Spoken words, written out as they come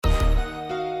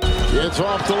It's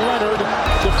off to Leonard,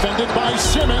 defended by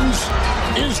Simmons.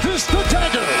 Is this the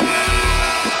dagger?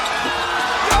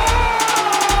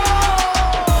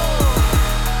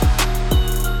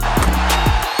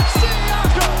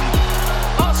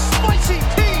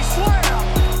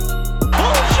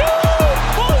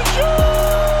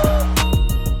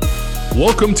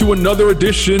 Welcome to another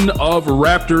edition of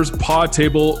Raptors Pod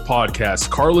Table Podcast.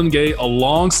 Carlin Gay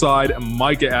alongside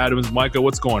Micah Adams. Micah,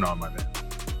 what's going on, my man?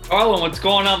 Carlin, what's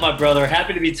going on, my brother?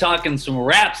 Happy to be talking some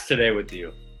Raps today with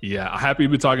you. Yeah, happy to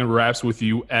be talking Raps with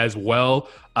you as well.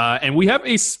 And we have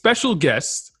a special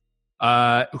guest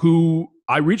who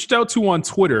I reached out to on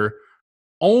Twitter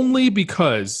only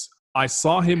because I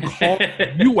saw him call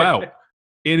you out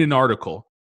in an article.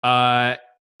 I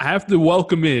have to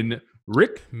welcome in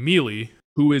Rick Mealy,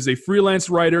 who is a freelance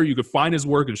writer. You can find his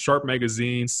work in Sharp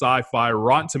Magazine, Sci-Fi,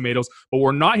 Rotten Tomatoes. But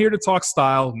we're not here to talk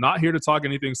style, not here to talk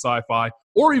anything sci-fi,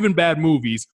 or even bad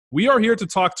movies. We are here to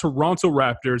talk Toronto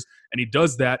Raptors, and he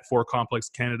does that for Complex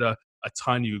Canada a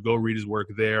ton. You can go read his work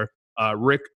there.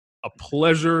 Rick, a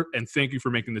pleasure, and thank you for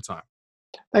making the time.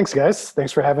 Thanks, guys.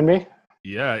 Thanks for having me.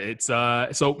 Yeah, it's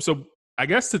so I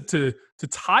guess to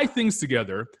tie things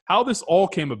together, how this all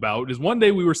came about is one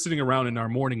day we were sitting around in our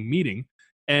morning meeting,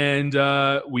 and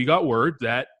we got word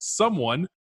that someone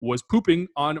was pooping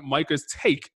on Micah's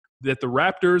take that the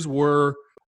Raptors were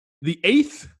the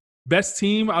 8th best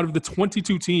team out of the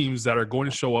 22 teams that are going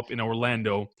to show up in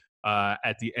Orlando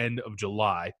at the end of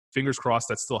July. Fingers crossed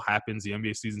that still happens. The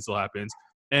NBA season still happens.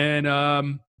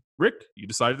 And Rick, you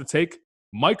decided to take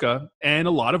Micah and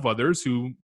a lot of others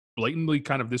who blatantly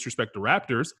kind of disrespect the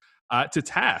Raptors to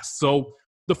task. So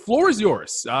the floor is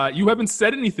yours. You haven't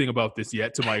said anything about this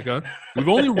yet to Micah. We've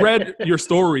only read your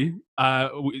story.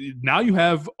 Now you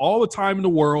have all the time in the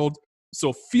world.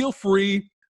 So feel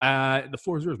free. The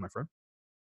floor is yours, my friend.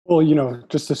 Well,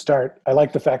 just to start, I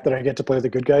like the fact that I get to play the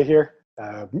good guy here.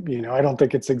 I don't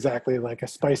think it's exactly like a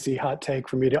spicy hot take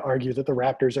for me to argue that the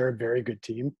Raptors are a very good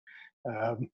team.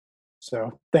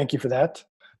 So thank you for that.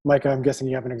 Micah, I'm guessing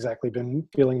you haven't exactly been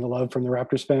feeling the love from the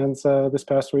Raptors fans this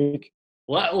past week.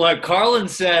 Look, Carlin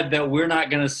said that we're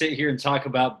not going to sit here and talk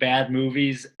about bad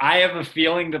movies. I have a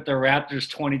feeling that the Raptors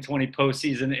 2020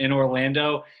 postseason in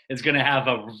Orlando is going to have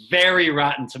a very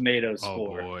Rotten Tomatoes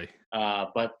score. Oh, boy.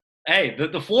 But, hey,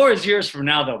 the floor is yours for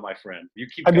now, though, my friend. You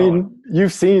keep going. I mean,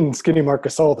 you've seen Skinny Marc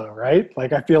Gasol, though, right?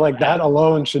 Like, I feel like that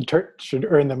alone should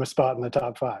earn them a spot in the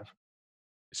top 5.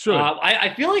 Sure.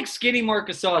 I feel like Skinny Marc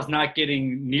Gasol is not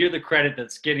getting near the credit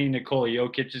that Skinny Nikola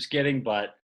Jokic is getting,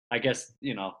 but I guess,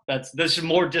 that's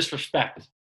more disrespect.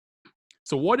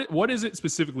 So what is it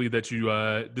specifically that you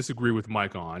disagree with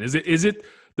Mike on? Is it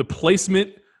the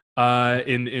placement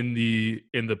in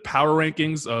the power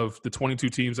rankings of the 22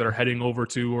 teams that are heading over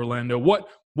to Orlando?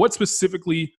 What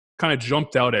specifically kind of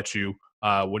jumped out at you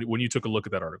when you took a look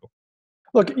at that article?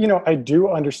 Look, I do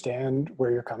understand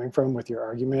where you're coming from with your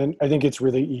argument. I think it's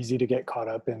really easy to get caught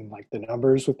up in like the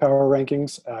numbers with power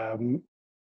rankings.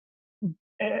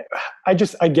 I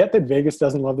get that Vegas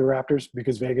doesn't love the Raptors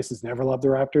because Vegas has never loved the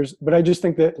Raptors, but I just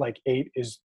think that like 8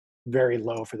 is very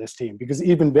low for this team because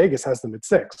even Vegas has them at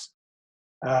 6.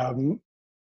 And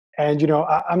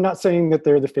I'm not saying that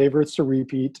they're the favorites to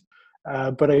repeat,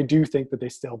 but I do think that they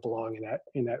still belong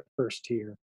in that first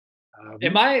tier.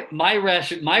 And my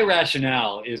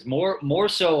rationale is more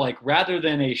so like rather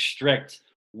than a strict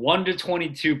 1 to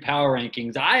 22 power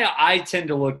rankings, I tend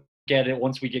to look at it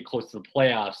once we get close to the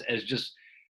playoffs as just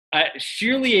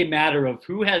sheerly a matter of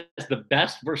who has the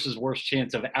best versus worst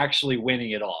chance of actually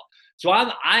winning it all. So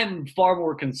I'm far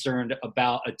more concerned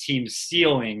about a team's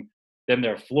ceiling than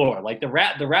their floor. Like the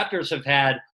Raptors have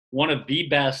had one of the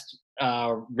best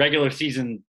regular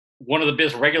seasons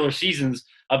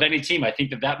of any team. I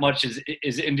think that much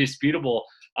is indisputable.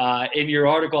 In your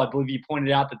article, I believe you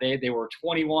pointed out that they were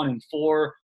 21-4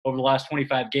 over the last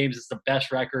 25 games. It's the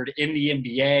best record in the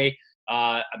NBA.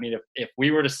 I mean, if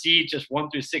we were to seed just 1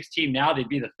 through 16 now, they'd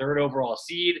be the 3rd overall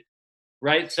seed,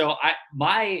 right? So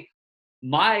my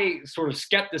sort of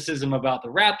skepticism about the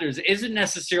Raptors isn't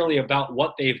necessarily about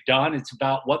what they've done. It's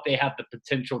about what they have the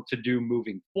potential to do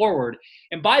moving forward.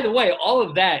 And by the way, all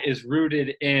of that is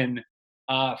rooted in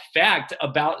fact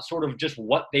about sort of just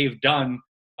what they've done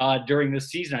during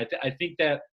this season. I think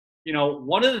that,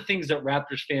 one of the things that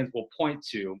Raptors fans will point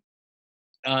to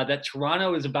that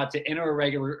Toronto is about to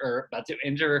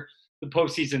enter the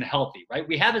postseason healthy, right?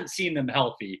 We haven't seen them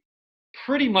healthy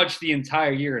pretty much the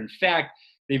entire year. In fact,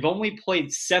 they've only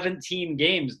played 17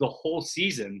 games the whole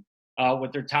season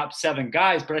with their top 7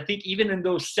 guys. But I think even in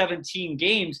those 17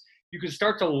 games, you can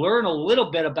start to learn a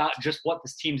little bit about just what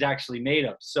this team's actually made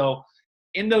of. So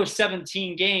in those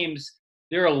 17 games,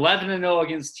 They're 11-0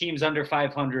 against teams under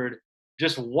 500,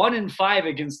 just 1-5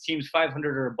 against teams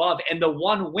 500 or above. And the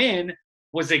one win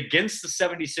was against the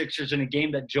 76ers in a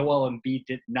game that Joel Embiid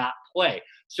did not play.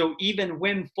 So even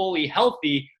when fully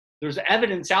healthy, there's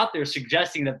evidence out there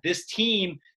suggesting that this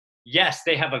team, yes,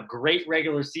 they have a great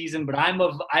regular season, but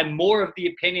I'm more of the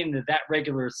opinion that that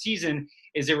regular season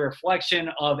is a reflection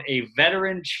of a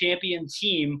veteran champion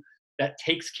team that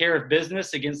takes care of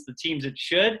business against the teams it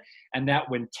should, and that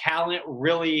when talent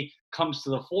really comes to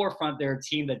the forefront, they're a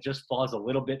team that just falls a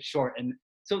little bit short. And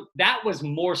so that was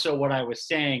more so what I was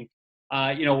saying.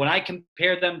 When I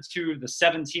compare them to the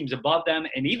 7 teams above them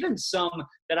and even some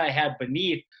that I had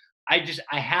beneath, I'm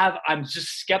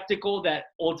just skeptical that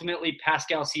ultimately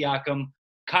Pascal Siakam,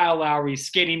 Kyle Lowry,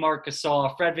 Skinny Marc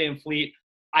Gasol, Fred VanVleet,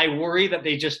 I worry that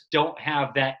they just don't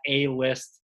have that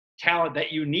A-list talent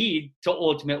that you need to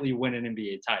ultimately win an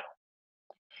NBA title.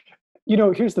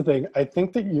 Here's the thing. I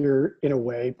think that you're, in a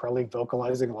way, probably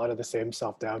vocalizing a lot of the same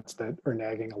self-doubts that are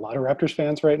nagging a lot of Raptors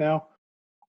fans right now.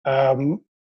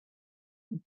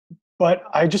 But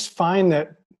I just find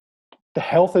that the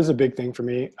health is a big thing for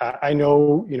me. I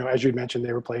know, as you mentioned,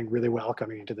 they were playing really well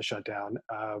coming into the shutdown.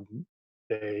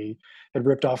 They had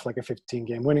ripped off like a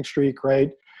 15-game winning streak,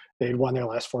 right? They'd won their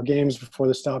last 4 games before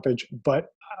the stoppage. But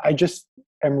I just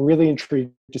am really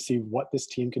intrigued to see what this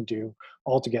team can do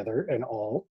all together and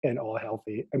all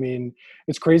healthy. I mean,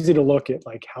 it's crazy to look at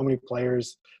like how many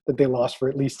players that they lost for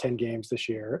at least 10 games this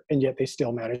year, and yet they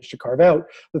still managed to carve out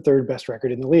the 3rd best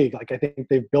record in the league. Like, I think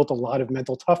they've built a lot of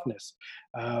mental toughness,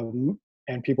 and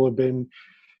people have been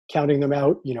counting them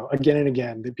out, again and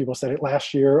again. People said it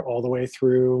last year all the way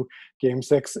through Game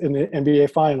 6 in the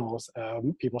NBA Finals.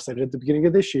 People said it at the beginning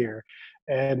of this year.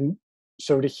 And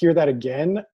so to hear that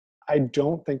again, I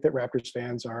don't think that Raptors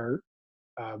fans are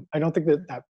I don't think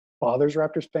that bothers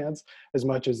Raptors fans as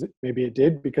much as maybe it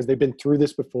did, because they've been through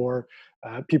this before.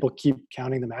 People keep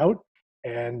counting them out,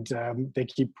 and they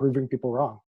keep proving people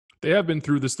wrong. They have been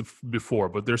through this before,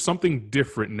 but there's something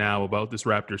different now about this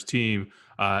Raptors team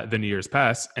than years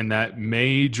past, and that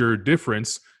major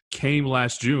difference came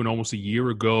last June, almost a year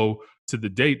ago to the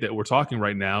date that we're talking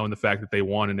right now, and the fact that they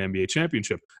won an NBA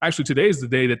championship. Actually, today is the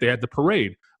day that they had the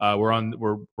parade.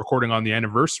 We're recording on the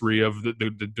anniversary of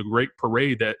the great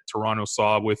parade that Toronto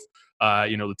saw with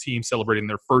the team celebrating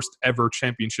their first ever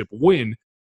championship win.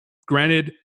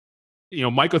 Granted,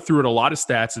 Micah threw out a lot of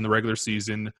stats in the regular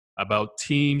season about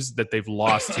teams that they've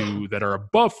lost to that are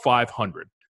above 500.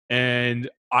 And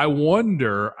I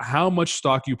wonder how much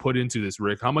stock you put into this,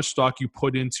 Rick, how much stock you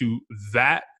put into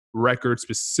that record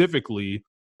specifically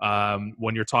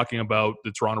when you're talking about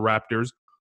the Toronto Raptors,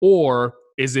 or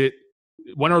is it,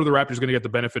 when are the Raptors going to get the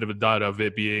benefit of the doubt of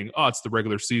it being, it's the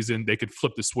regular season, they could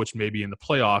flip the switch maybe in the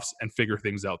playoffs and figure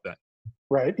things out then?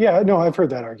 Right. Yeah, no, I've heard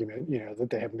that argument, that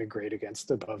they haven't been great against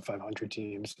above 500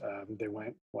 teams. They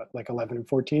went, like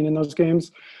 11-14 in those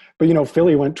games. But,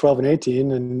 Philly went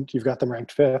 12-18, and you've got them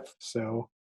ranked 5th. So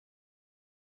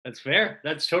that's fair.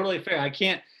 That's totally fair. I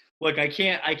can't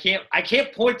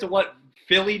point to what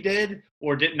Philly did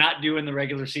or did not do in the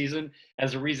regular season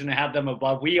as a reason to have them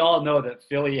above. We all know that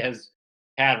Philly has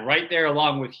had right there,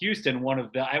 along with Houston, one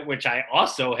of the, which I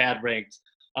also had ranked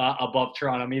above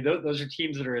Toronto. I mean, those are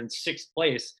teams that are in 6th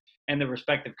place in the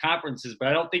respective conferences, but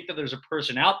I don't think that there's a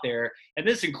person out there, and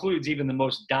this includes even the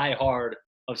most diehard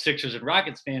of Sixers and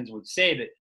Rockets fans, would say that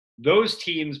those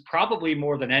teams, probably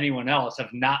more than anyone else,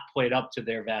 have not played up to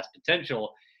their vast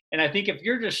potential. And I think if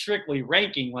you're just strictly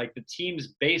ranking like the teams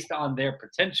based on their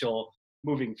potential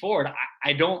moving forward,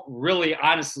 I don't really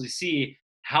honestly see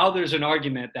how there's an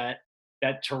argument that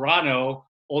Toronto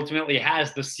ultimately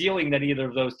has the ceiling that either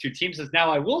of those 2 teams has.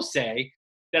 Now, I will say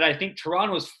that I think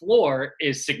Toronto's floor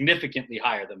is significantly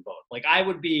higher than both. Like, I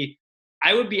would be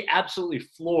absolutely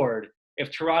floored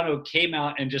if Toronto came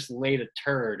out and just laid a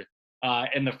turd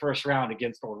in the first round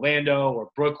against Orlando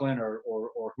or Brooklyn or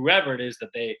whoever it is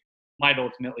that they might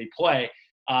ultimately play.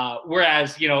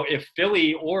 Whereas, if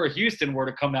Philly or Houston were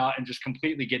to come out and just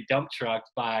completely get dump trucked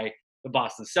by the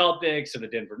Boston Celtics or the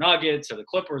Denver Nuggets or the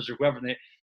Clippers or whoever,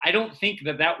 I don't think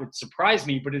that would surprise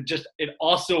me, but it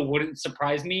also wouldn't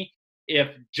surprise me if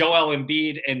Joel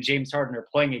Embiid and James Harden are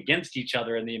playing against each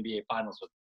other in the NBA Finals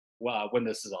when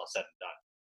this is all said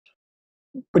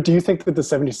and done. But do you think that the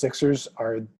 76ers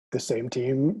are the same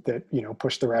team that,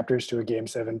 pushed the Raptors to a Game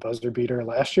 7 buzzer beater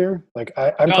last year? Like,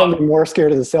 I'm probably more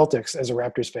scared of the Celtics as a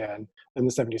Raptors fan than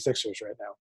the 76ers right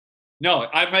now. No,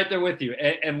 I'm right there with you.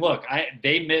 And look,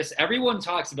 everyone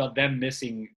talks about them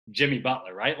missing Jimmy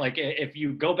Butler, right? Like, if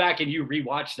you go back and you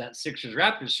rewatch that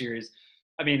Sixers-Raptors series,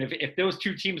 I mean, if those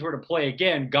 2 teams were to play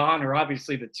again, gone are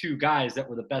obviously the 2 guys that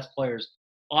were the best players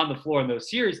on the floor in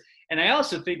those series. And I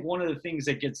also think one of the things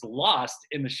that gets lost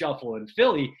in the shuffle in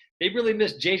Philly, they really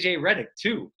missed JJ Redick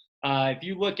too. If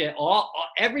you look at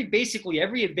basically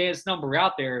every advanced number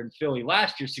out there in Philly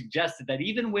last year suggested that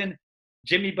even when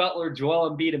Jimmy Butler,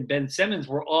 Joel Embiid, and Ben Simmons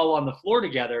were all on the floor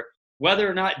together, whether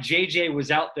or not JJ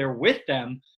was out there with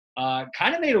them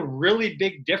kind of made a really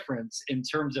big difference in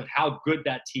terms of how good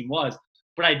that team was.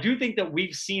 But I do think that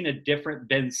we've seen a different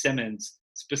Ben Simmons,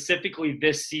 specifically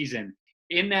this season.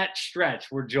 In that stretch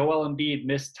where Joel Embiid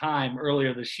missed time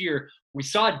earlier this year, we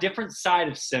saw a different side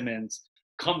of Simmons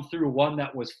come through, one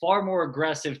that was far more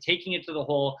aggressive, taking it to the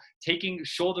hole,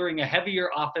 shouldering a heavier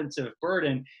offensive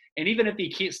burden. And even if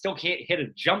he still can't hit a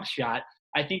jump shot,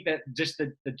 I think that just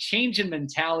the change in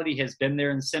mentality has been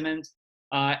there in Simmons.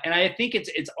 And I think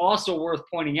it's also worth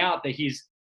pointing out that he's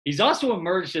also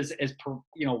emerged as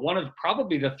one of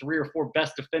probably the 3 or 4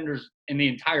 best defenders in the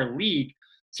entire league.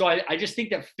 So I just think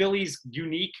that Philly's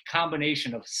unique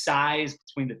combination of size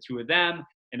between the two of them,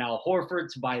 and Al Horford,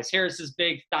 Tobias Harris is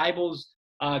big, Thibault's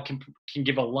can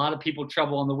give a lot of people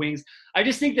trouble on the wings. I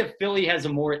just think that Philly has a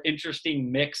more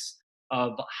interesting mix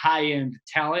of high-end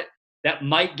talent that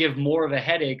might give more of a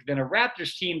headache than a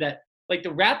Raptors team that, like, the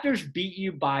Raptors beat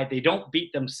you by, they don't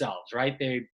beat themselves, right?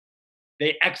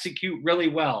 They execute really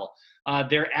well.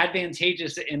 They're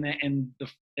advantageous in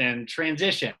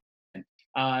transition.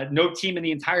 No team in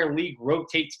the entire league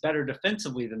rotates better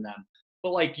defensively than them.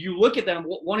 But, like, you look at them,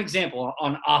 one example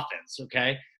on offense,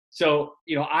 okay? So,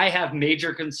 I have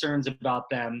major concerns about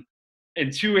them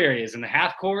in 2 areas, in the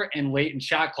half court and late in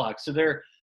shot clock. So they're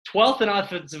 12th in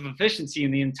offensive efficiency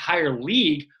in the entire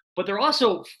league, but they're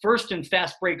also first in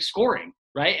fast break scoring,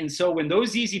 right? And so when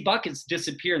those easy buckets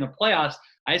disappear in the playoffs,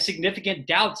 I have significant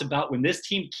doubts about when this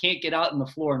team can't get out on the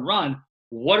floor and run,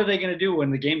 what are they going to do when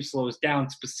the game slows down,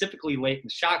 specifically late in the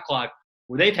shot clock,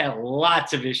 where they've had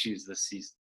lots of issues this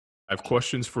season. I have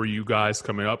questions for you guys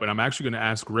coming up, and I'm actually going to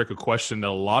ask Rick a question that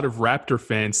a lot of Raptor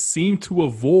fans seem to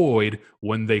avoid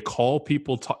when they call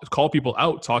people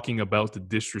out talking about the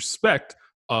disrespect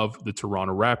of the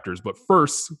Toronto Raptors. But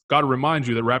first, got to remind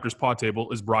you that Raptors Pod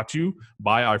Table is brought to you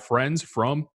by our friends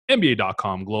from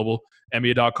NBA.com Global.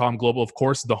 NBA.com Global, of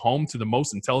course, the home to the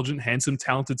most intelligent, handsome,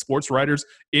 talented sports writers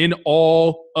in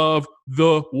all of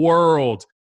the world.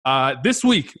 This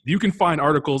week, you can find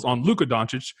articles on Luka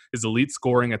Doncic, his elite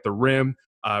scoring at the rim,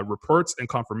 reports and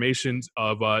confirmations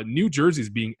of new jerseys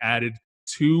being added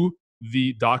to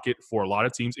the docket for a lot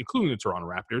of teams, including the Toronto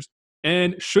Raptors.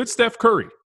 And should Steph Curry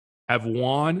have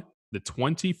won the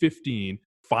 2015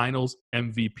 Finals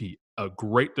MVP? A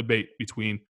great debate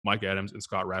between Mike Adams and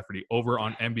Scott Rafferty over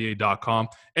on NBA.com.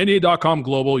 NBA.com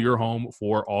Global, your home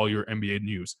for all your NBA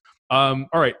news. All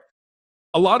right.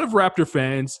 A lot of Raptor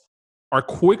fans are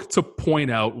quick to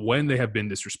point out when they have been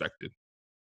disrespected.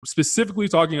 Specifically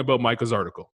talking about Micah's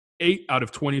article. 8 out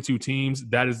of 22 teams,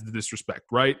 that is the disrespect,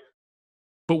 right?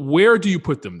 But where do you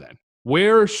put them then?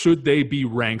 Where should they be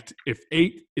ranked if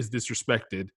 8 is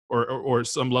disrespected or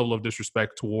some level of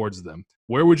disrespect towards them?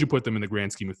 Where would you put them in the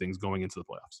grand scheme of things going into the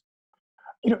playoffs?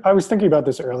 I was thinking about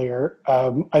this earlier.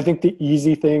 I think the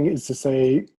easy thing is to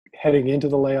say heading into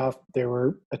the layoff, they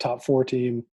were a top 4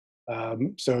 team.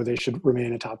 So they should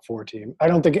remain a top 4 team. I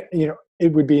don't think,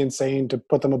 it would be insane to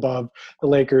put them above the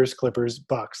Lakers, Clippers,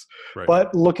 Bucks. Right.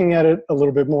 But looking at it a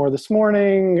little bit more this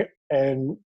morning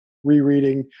and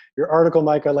rereading your article,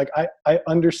 Micah, like I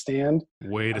understand.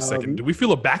 Wait a second. Do we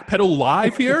feel a backpedal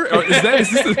live here?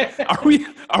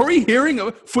 Are we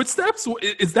hearing footsteps?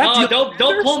 Is that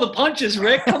don't pull the punches,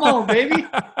 Rick. Come on, baby.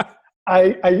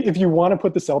 If you want to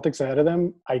put the Celtics ahead of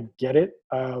them, I get it.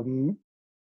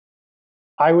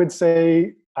 I would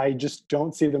say I just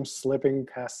don't see them slipping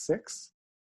past 6,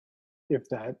 if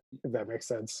that makes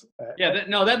sense.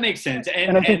 That makes sense.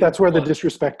 And I think that's where the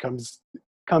disrespect comes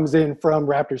in from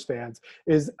Raptors fans.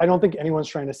 Is I don't think anyone's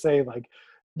trying to say like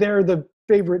they're the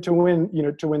favorite to win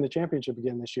the championship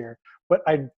again this year. But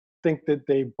I think that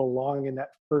they belong in that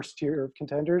first tier of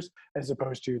contenders as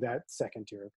opposed to that second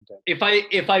tier of contenders.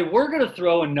 If I were going to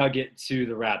throw a nugget to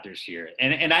the Raptors here,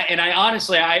 and I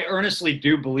honestly, I earnestly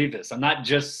do believe this. I'm not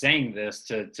just saying this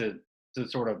to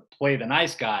sort of play the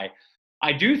nice guy.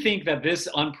 I do think that this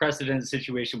unprecedented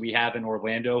situation we have in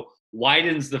Orlando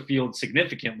widens the field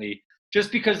significantly,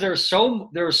 just because there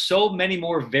are so many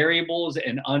more variables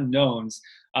and unknowns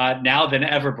now than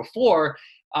ever before.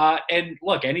 And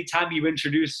look, anytime you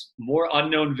introduce more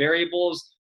unknown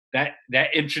variables, that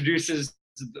introduces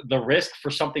the risk for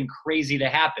something crazy to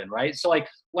happen, right? So like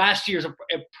last year's a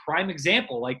prime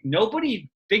example. Like nobody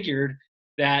figured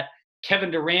that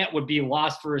Kevin Durant would be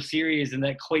lost for a series and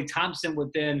that Klay Thompson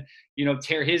would then,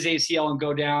 tear his ACL and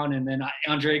go down, and then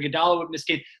Andre Iguodala would miss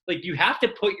games. Like, you have to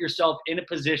put yourself in a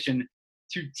position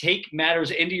to take matters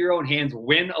into your own hands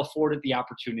when afforded the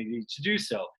opportunity to do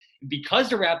so. Because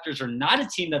the Raptors are not a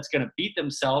team that's going to beat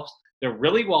themselves, they're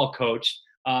really well coached.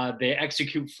 They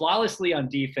execute flawlessly on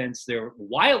defense. They're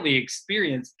wildly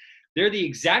experienced. They're the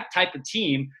exact type of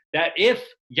team that if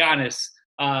Giannis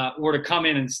were to come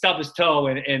in and stub his toe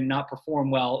and not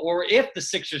perform well, or if the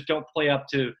Sixers don't play up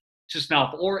to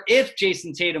snuff, or if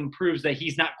Jason Tatum proves that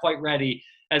he's not quite ready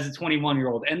as a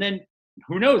 21-year-old, and then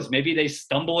who knows, maybe they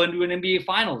stumble into an NBA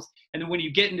Finals. And then when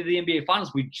you get into the NBA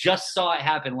Finals, we just saw it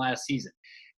happen last season.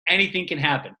 Anything can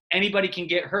happen. Anybody can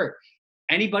get hurt.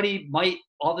 Anybody might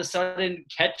all of a sudden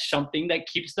catch something that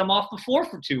keeps them off the floor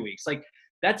for 2 weeks. Like,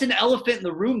 that's an elephant in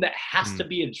the room that has to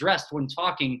be addressed when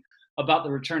talking about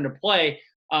the return to play.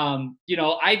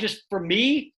 For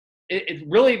me, it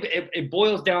really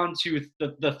boils down to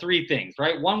the three things,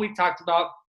 right? One, we talked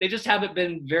about, they just haven't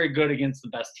been very good against the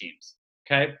best teams.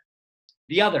 Okay.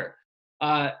 The other,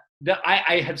 I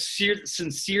have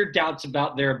sincere doubts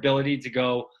about their ability to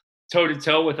go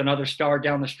toe-to-toe with another star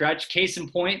down the stretch. Case in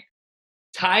point,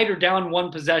 tied or down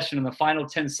one possession in the final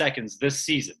 10 seconds this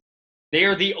season. They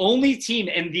are the only team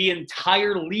in the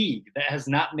entire league that has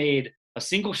not made a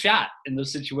single shot in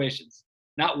those situations.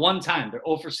 Not one time. They're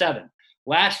 0 for 7.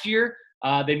 Last year,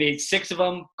 they made 6 of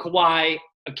them. Kawhi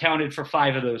accounted for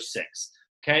 5 of those 6.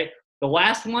 Okay? The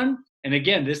last one, and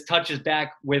again, this touches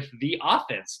back with the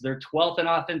offense. They're 12th in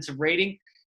offensive rating.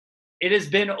 It has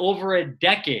been over a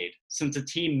decade since a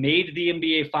team made the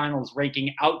NBA Finals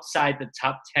ranking outside the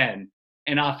top 10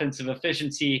 in offensive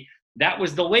efficiency. That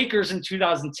was the Lakers in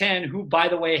 2010, who, by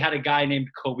the way, had a guy named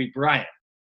Kobe Bryant.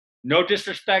 No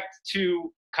disrespect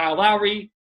to Kyle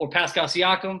Lowry or Pascal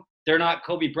Siakam. They're not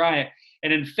Kobe Bryant.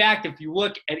 And in fact, if you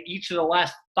look at each of the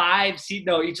last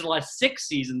 6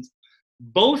 seasons,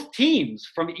 both teams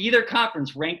from either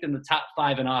conference ranked in the top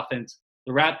 5 in offense.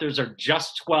 The Raptors are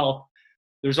just 12th.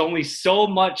 There's only so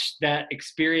much that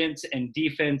experience and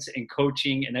defense and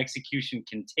coaching and execution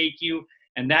can take you.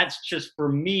 And that's just, for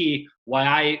me, why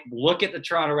I look at the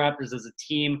Toronto Raptors as a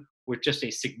team with just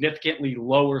a significantly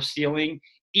lower ceiling,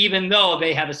 even though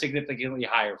they have a significantly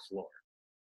higher floor.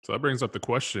 So that brings up the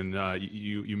question.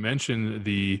 You mentioned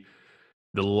the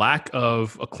lack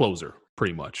of a closer,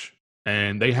 pretty much.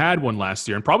 And they had one last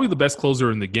year, and probably the best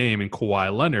closer in the game in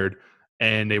Kawhi Leonard,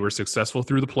 and they were successful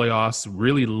through the playoffs,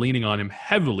 really leaning on him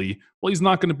heavily. Well, he's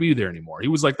not going to be there anymore. He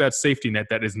was like that safety net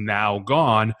that is now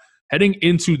gone. Heading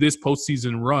into this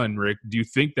postseason run, Rick, do you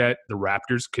think that the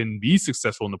Raptors can be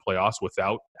successful in the playoffs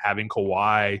without having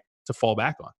Kawhi to fall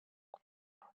back on?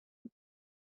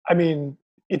 I mean,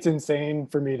 it's insane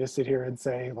for me to sit here and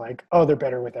say, like, oh, they're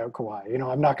better without Kawhi.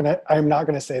 I'm not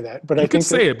gonna say that. But you could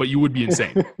say it, but you would be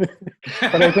insane.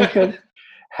 But I think that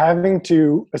having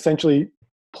to essentially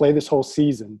play this whole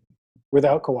season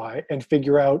without Kawhi and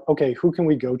figure out, okay, who can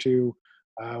we go to,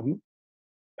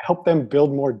 help them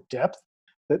build more depth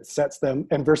that sets them,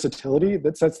 and versatility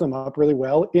that sets them up really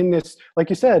well in this, like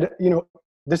you said,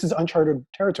 this is uncharted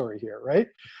territory here, right?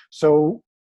 So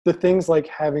the things like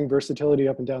having versatility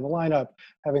up and down the lineup,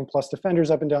 having plus defenders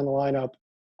up and down the lineup,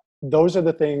 those are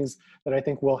the things that I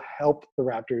think will help the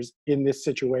Raptors in this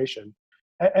situation.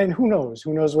 And who knows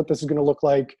what this is going to look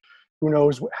like? Who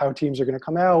knows how teams are going to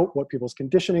come out, what people's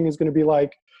conditioning is going to be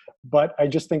like. But I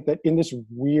just think that in this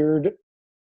weird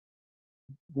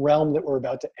realm that we're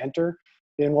about to enter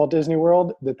in Walt Disney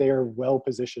World, that they are well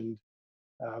positioned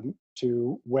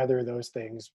to weather those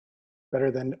things better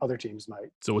than other teams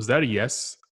might. So was that a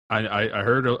yes? I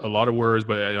heard a lot of words,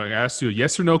 but I asked you a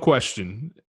yes or no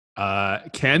question.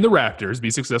 Can the Raptors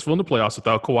be successful in the playoffs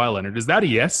without Kawhi Leonard? Is that a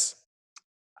yes?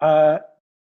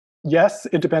 Yes,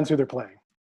 it depends who they're playing.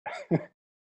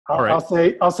 All right.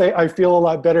 I'll say I feel a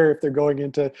lot better if they're going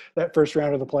into that first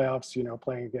round of the playoffs,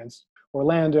 playing against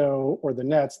Orlando or the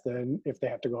Nets than if they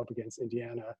have to go up against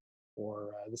Indiana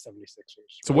or the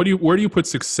 76ers. So where do you put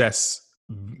success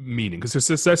meaning? Because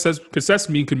success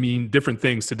could mean different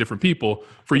things to different people.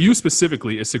 For you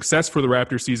specifically, is success for the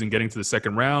Raptors season getting to the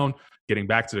second round, getting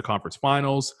back to the conference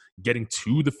finals, getting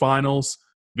to the finals?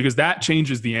 Because that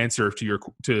changes the answer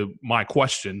to my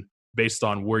question based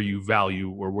on where you value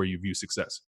or where you view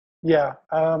success. Yeah,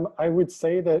 I would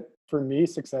say that for me,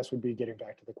 success would be getting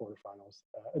back to the quarterfinals.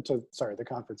 The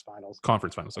conference finals.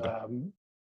 Conference finals, okay.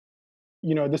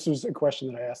 This was a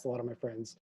question that I asked a lot of my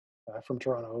friends from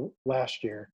Toronto last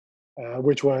year,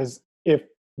 which was, if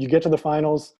you get to the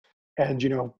finals and,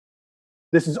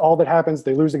 this is all that happens,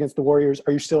 they lose against the Warriors,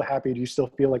 are you still happy? Do you still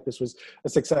feel like this was a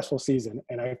successful season?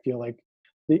 And I feel like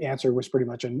the answer was pretty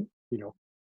much an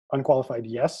unqualified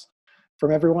yes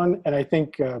from everyone. And I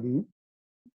think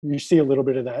you see a little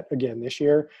bit of that again this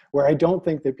year, where I don't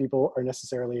think that people are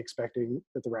necessarily expecting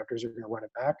that the Raptors are going to run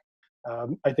it back.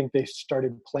 I think they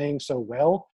started playing so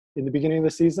well in the beginning of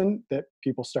the season that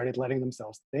people started letting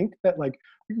themselves think that, like,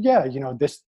 yeah,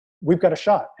 we've got a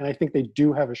shot. And I think they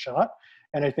do have a shot.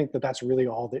 And I think that that's really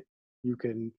all that you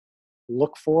can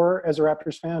look for as a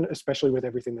Raptors fan, especially with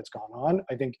everything that's gone on.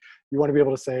 I think you want to be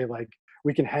able to say, like,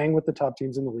 we can hang with the top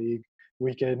teams in the league.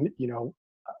 We can,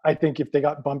 I think if they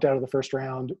got bumped out of the first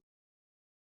round,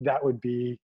 that would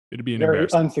be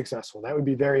very unsuccessful. That would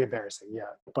be very embarrassing.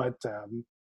 Yeah. But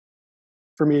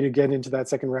for me to get into that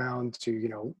second round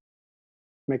to,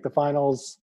 make the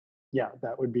finals, yeah,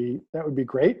 that would be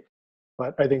great.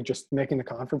 But I think just making the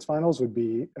conference finals would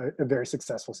be a very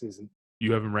successful season.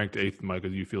 You haven't ranked 8th, Micah.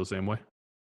 Do you feel the same way?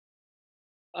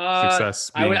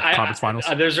 Success being conference finals?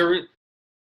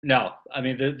 No. I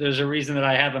mean, there's a reason that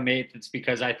I have them 8th. It's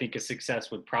because I think a success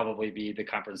would probably be the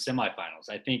conference semifinals.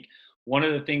 I think one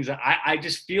of the things that I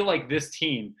just feel like this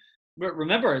team,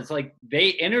 remember, it's like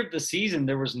they entered the season,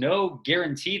 there was no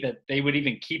guarantee that they would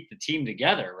even keep the team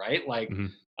together, right? Like,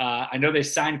 I know they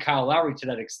signed Kyle Lowry to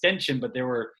that extension, but there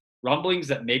were rumblings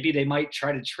that maybe they might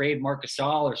try to trade Marc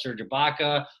Gasol or Serge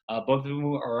Ibaka. Both of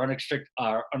them are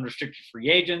unrestricted free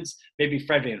agents. Maybe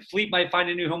Fred VanVleet might find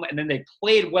a new home. And then they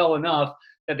played well enough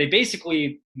that they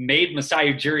basically made Masai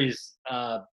Ujiri's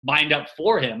mind up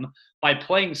for him by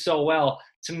playing so well.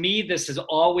 To me, this has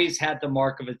always had the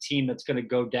mark of a team that's going to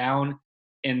go down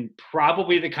in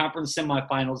probably the conference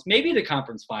semifinals, maybe the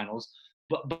conference finals,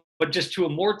 but just to a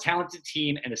more talented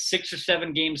team and a 6 or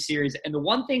 7 game series. And the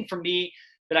one thing for me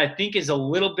that I think is a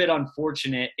little bit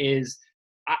unfortunate is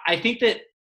I think that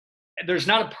there's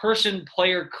not a person,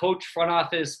 player, coach, front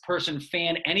office, person,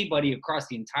 fan, anybody across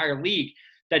the entire league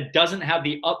that doesn't have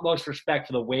the utmost respect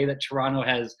for the way that Toronto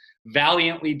has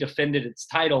valiantly defended its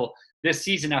title this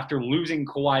season after losing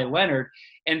Kawhi Leonard.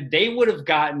 And they would have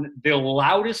gotten the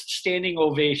loudest standing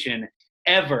ovation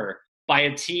ever by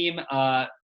a team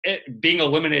being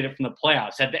eliminated from the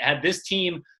playoffs. Had this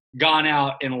team gone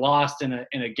out and lost in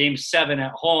a game 7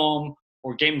 at home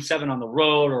or game 7 on the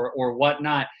road or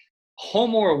whatnot,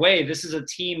 home or away, this is a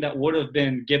team that would have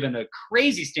been given a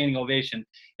crazy standing ovation.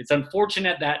 It's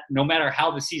unfortunate that no matter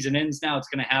how the season ends now, it's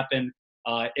going to happen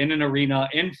in an arena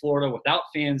in Florida without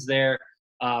fans there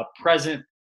present.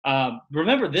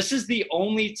 Remember, this is the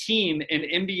only team in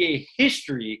NBA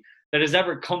history that has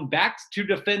ever come back to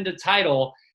defend a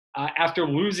title after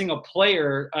losing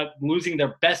losing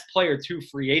their best player to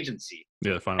free agency.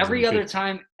 Yeah, the finals. Every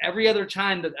other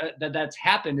time that's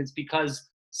happened, it's because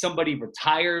somebody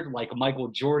retired, like Michael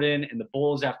Jordan and the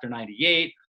Bulls after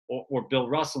 '98, or Bill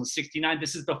Russell in '69.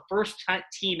 This is the first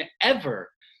team ever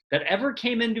that ever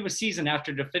came into a season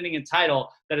after defending a title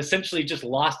that essentially just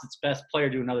lost its best player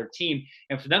to another team.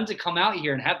 And for them to come out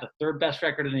here and have the 3rd best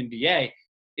record in the NBA,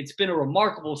 it's been a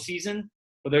remarkable season.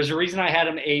 But there's a reason I had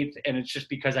them 8th, and it's just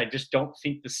because I just don't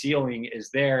think the ceiling is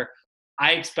there.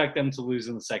 I expect them to lose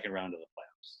in the second round of the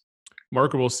playoffs.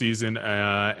 Remarkable season,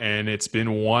 and it's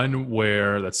been one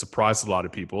where that surprised a lot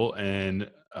of people. And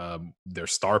their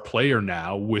star player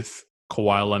now, with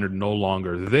Kawhi Leonard no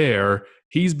longer there,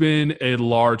 he's been a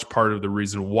large part of the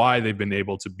reason why they've been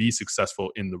able to be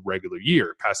successful in the regular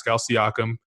year. Pascal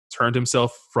Siakam turned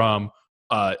himself from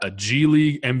a G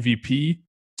League MVP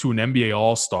to an NBA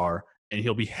All-Star, and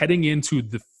he'll be heading into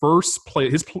the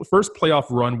his first playoff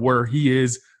run where he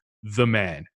is the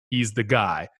man. He's the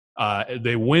guy.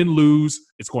 They win, lose,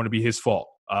 it's going to be his fault,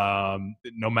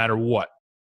 no matter what.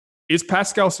 Is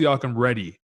Pascal Siakam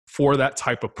ready for that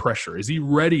type of pressure? Is he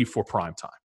ready for prime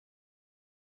time?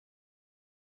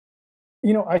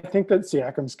 I think that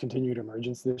Siakam's continued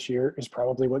emergence this year is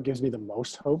probably what gives me the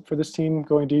most hope for this team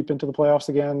going deep into the playoffs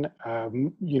again.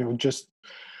 Just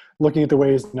looking at the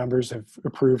way his numbers have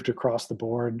improved across the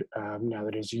board, now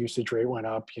that his usage rate went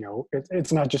up,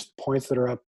 it's not just points that are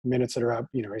up, minutes that are up,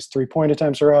 his 3-point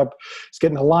attempts are up, he's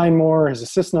getting the line more, his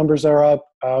assist numbers are up.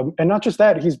 And not just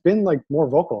that, he's been like more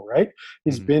vocal, right?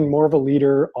 He's been more of a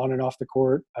leader on and off the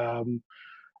court.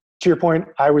 To your point,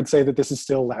 I would say that this is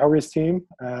still Lowry's team.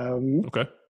 Okay.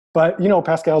 But,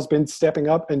 Pascal's been stepping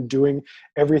up and doing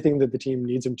everything that the team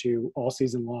needs him to all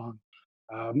season long.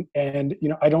 And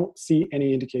I don't see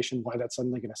any indication why that's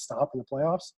suddenly going to stop in the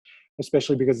playoffs,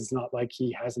 especially because it's not like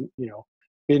he hasn't,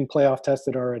 been playoff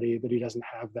tested already, that he doesn't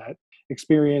have that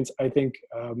experience. I think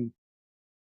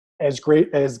as great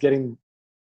as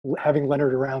having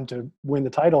Leonard around to win the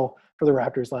title for the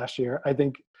Raptors last year, I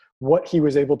think what he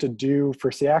was able to do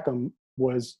for Siakam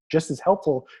was just as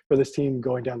helpful for this team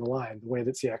going down the line, the way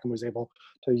that Siakam was able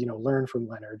to, learn from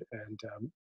Leonard and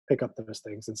pick up those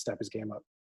things and step his game up.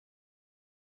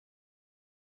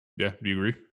 Yeah, do you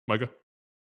agree, Micah?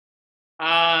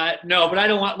 No, but I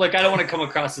don't want to come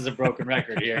across as a broken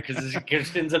record here because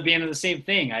it ends up being the same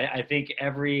thing. I think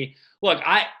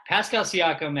Pascal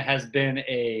Siakam has been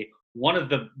one of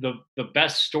the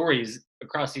best stories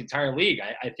across the entire league.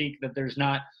 I think that there's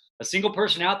not a single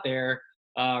person out there,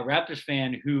 Raptors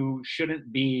fan, who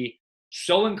shouldn't be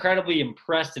so incredibly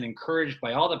impressed and encouraged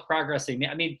by all the progress they made.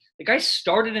 I mean, the guy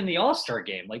started in the All-Star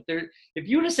game. If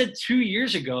you would have said 2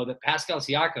 years ago that Pascal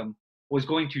Siakam was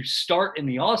going to start in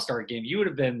the All-Star game, you would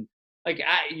have been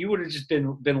just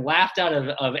been laughed out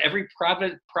of every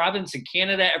province in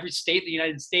Canada, every state in the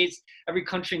United States, every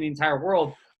country in the entire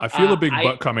world. I feel a big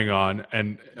butt coming on,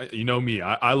 and you know me,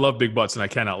 I love big butts, and I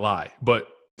cannot lie. But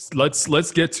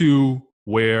let's get to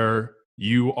where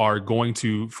you are going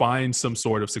to find some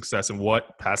sort of success in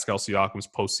what Pascal Siakam's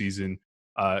postseason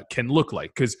can look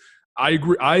like. Because I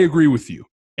agree with you,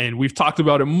 and we've talked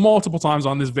about it multiple times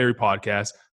on this very podcast.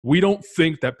 We don't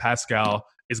think that Pascal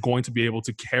is going to be able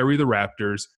to carry the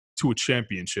Raptors to a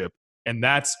championship, and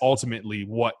that's ultimately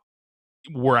what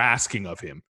we're asking of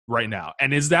him right now.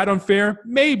 And is that unfair?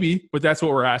 Maybe, but that's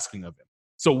what we're asking of him.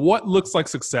 So what looks like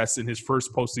success in his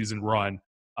first postseason run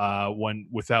when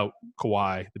without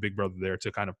Kawhi, the big brother there,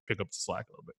 to kind of pick up the slack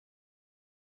a little bit?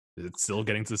 Is it still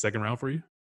getting to the second round for you?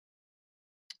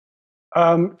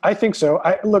 I think so.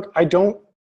 I don't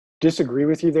disagree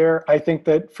with you there. I think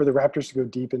that for the Raptors to go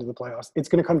deep into the playoffs, it's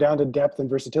going to come down to depth and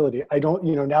versatility. I don't,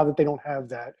 now that they don't have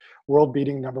that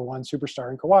world-beating number one superstar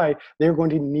in Kawhi, they're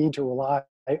going to need to rely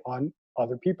on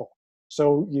other people.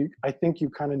 So I think you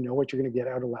kind of know what you're going to get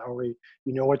out of Lowry.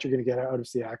 You know what you're going to get out of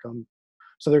Siakam.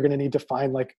 So they're going to need to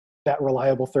find that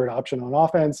reliable third option on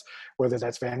offense, whether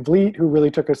that's Van Vliet, who really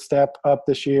took a step up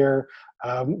this year,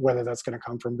 whether that's going to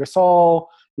come from Gasol,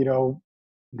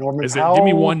 Norman Powell. Give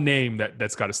me one name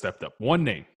that's got to step up. One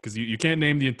name, because you can't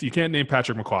name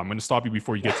Patrick McCaw. I'm going to stop you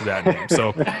before you get to that name.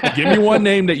 So give me one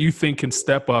name that you think can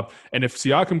step up. And if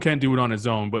Siakam can't do it on his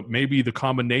own, but maybe the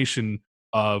combination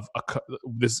of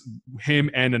him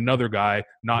and another guy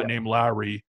not named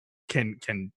Lowry can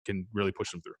really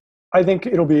push them through. I think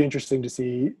it'll be interesting to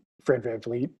see Fred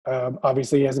VanVleet.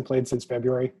 Obviously, he hasn't played since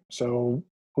February, so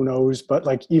who knows?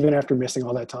 But even after missing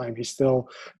all that time, he's still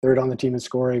third on the team in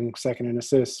scoring, second in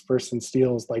assists, first in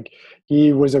steals.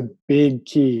 He was a big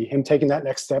key. Him taking that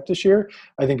next step this year,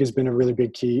 I think, has been a really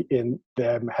big key in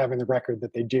them having the record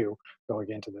that they do going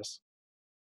into this.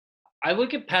 I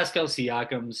look at Pascal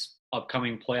Siakam's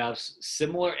upcoming playoffs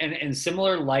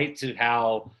similar light to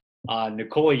how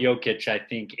Nikola Jokic, I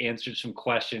think, answered some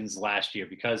questions last year,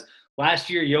 because last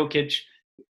year Jokic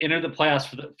entered the playoffs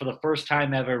for the first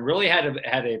time ever, really had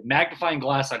a magnifying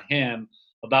glass on him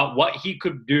about what he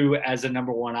could do as a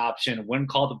number one option when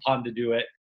called upon to do it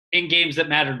in games that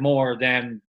mattered more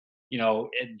than, in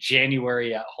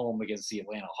January at home against the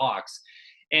Atlanta Hawks.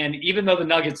 And even though the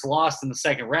Nuggets lost in the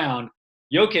second round,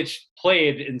 Jokic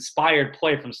played inspired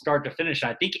play from start to finish.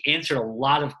 And I think answered a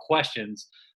lot of questions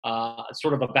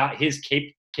sort of about his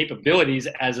capabilities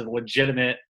as a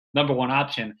legitimate number one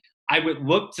option. I would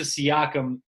look to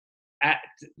Siakam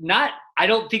asking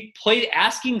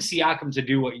Siakam to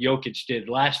do what Jokic did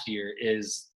last year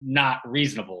is not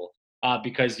reasonable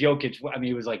because Jokic,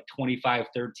 he was 25,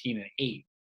 13, and 8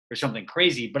 or something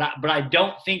crazy. But I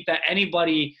don't think that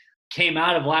anybody came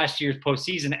out of last year's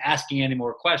postseason asking any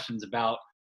more questions about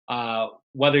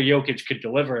whether Jokic could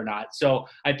deliver or not. So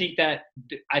I think that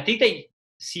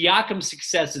Siakam's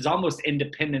success is almost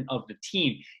independent of the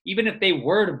team. Even if they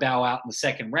were to bow out in the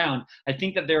second round, I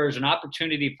think that there is an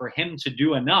opportunity for him to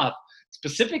do enough,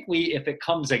 specifically if it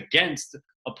comes against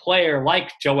a player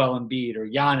like Joel Embiid or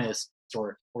Giannis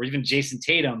or even Jason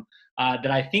Tatum,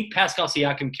 that I think Pascal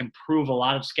Siakam can prove a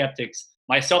lot of skeptics,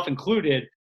 myself included,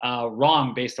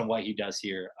 wrong based on what he does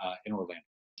here in Orlando.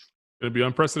 It'll be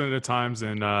unprecedented at times,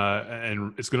 and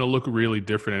it's going to look really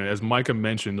different. And as Micah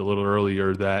mentioned a little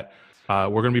earlier, that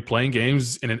we're going to be playing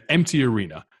games in an empty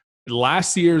arena.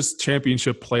 Last year's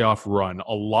championship playoff run,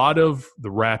 a lot of the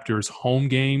Raptors' home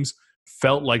games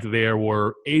felt like there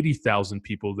were 80,000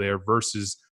 people there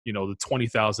versus, the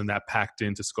 20,000 that packed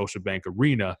into Scotiabank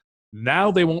Arena.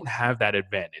 Now they won't have that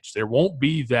advantage. There won't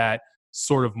be that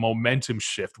sort of momentum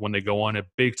shift when they go on a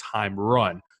big-time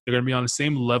run. They're going to be on the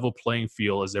same level playing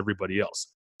field as everybody else.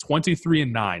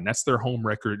 23-9, that's their home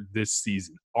record this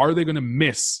season. Are they going to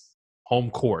miss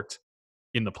home court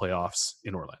in the playoffs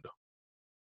in Orlando?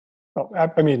 Oh,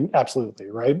 I mean, absolutely,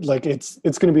 right? Like it's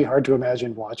going to be hard to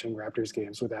imagine watching Raptors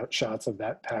games without shots of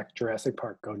that packed Jurassic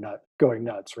Park going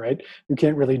nuts, right? You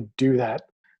can't really do that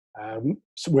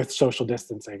with social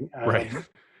distancing. Right.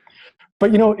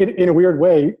 But in a weird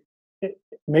way,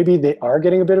 maybe they are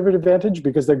getting a bit of an advantage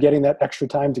because they're getting that extra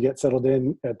time to get settled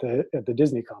in at the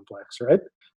Disney complex, right?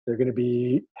 They're going to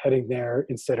be heading there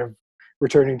instead of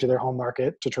returning to their home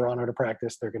market to Toronto to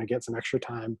practice. They're going to get some extra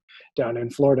time down in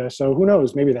Florida. So who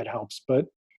knows? Maybe that helps. But,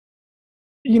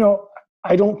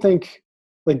 I don't think,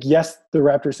 yes, the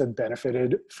Raptors have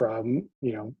benefited from,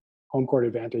 home court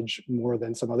advantage more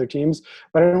than some other teams.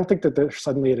 But I don't think that they're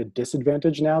suddenly at a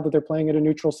disadvantage now that they're playing at a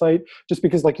neutral site, just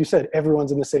because, like you said,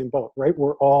 everyone's in the same boat, right?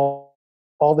 We're all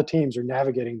the teams are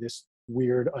navigating this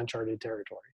weird, uncharted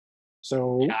territory.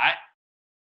 So yeah,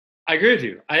 I agree with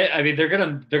you. I mean, they're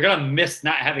gonna miss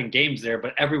not having games there,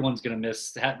 but everyone's gonna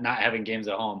miss not having games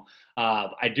at home.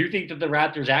 I do think that the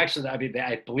Raptors actually, I mean,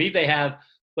 I believe they have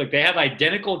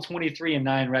identical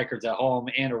 23-9 records at home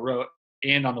and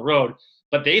on the road,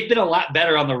 but they've been a lot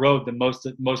better on the road than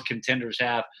most contenders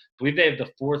have. I believe they have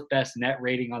the 4th best net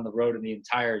rating on the road in the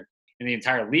entire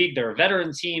league. They're a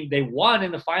veteran team. They won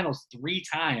in the finals 3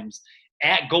 times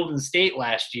at Golden State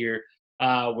last year,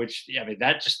 which, I mean,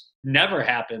 that just never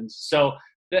happens. So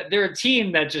they're a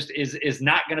team that just is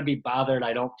not going to be bothered,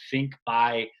 I don't think,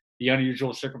 by the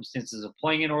unusual circumstances of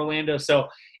playing in Orlando. So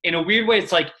in a weird way,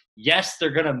 it's like, yes, they're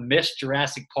going to miss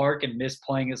Jurassic Park and miss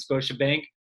playing at Scotiabank.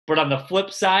 But on the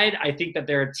flip side, I think that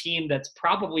they're a team that's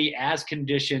probably as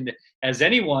conditioned as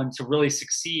anyone to really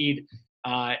succeed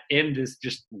in this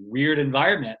just weird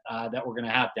environment that we're going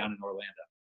to have down in Orlando.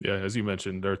 Yeah, as you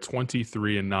mentioned, they're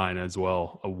 23-9 as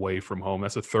well away from home.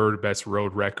 That's the 3rd best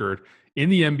road record in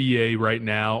the NBA right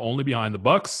now, only behind the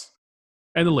Bucks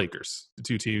and the Lakers, the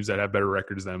 2 teams that have better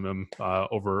records than them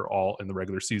overall in the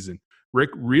regular season.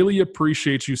 Rick, really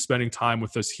appreciate you spending time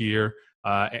with us here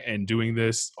and doing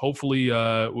this. Hopefully,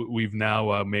 we've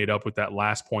now made up with that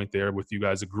last point there with you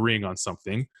guys agreeing on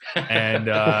something.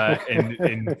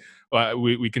 And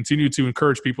we continue to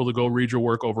encourage people to go read your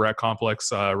work over at Complex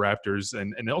Raptors.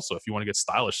 And also, if you want to get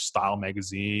stylish, Style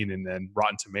Magazine and then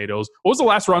Rotten Tomatoes. What was the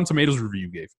last Rotten Tomatoes review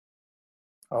you gave?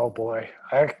 Oh, boy.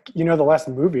 The last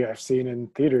movie I've seen in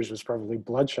theaters was probably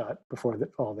Bloodshot before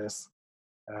all this.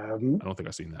 I don't think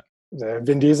I've seen that.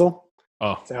 Vin Diesel.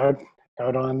 Oh. It's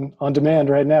out on demand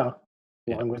right now,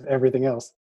 along with everything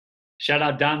else. Shout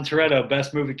out Don Toretto,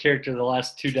 best movie character of the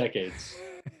last 2 decades.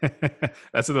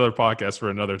 That's another podcast for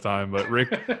another time. But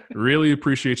Rick, really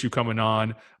appreciate you coming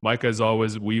on. Mike, as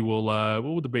always,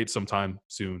 we'll debate sometime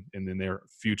soon in the near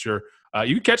future.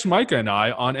 You can catch Micah and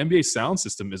I on NBA Sound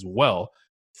System as well,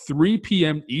 3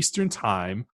 p.m. Eastern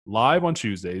Time, live on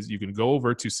Tuesdays. You can go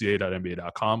over to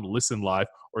ca.nba.com, listen live,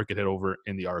 or you can head over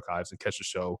in the archives and catch the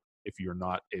show if you're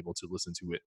not able to listen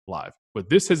to it live. But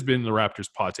this has been the Raptors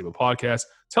Pod Table Podcast.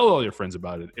 Tell all your friends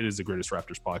about it. It is the greatest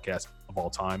Raptors podcast of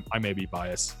all time. I may be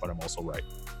biased, but I'm also right.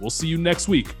 We'll see you next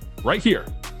week right here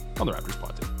on the Raptors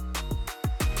Pod Table.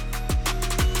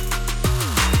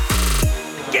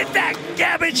 Get that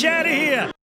garbage out of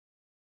here!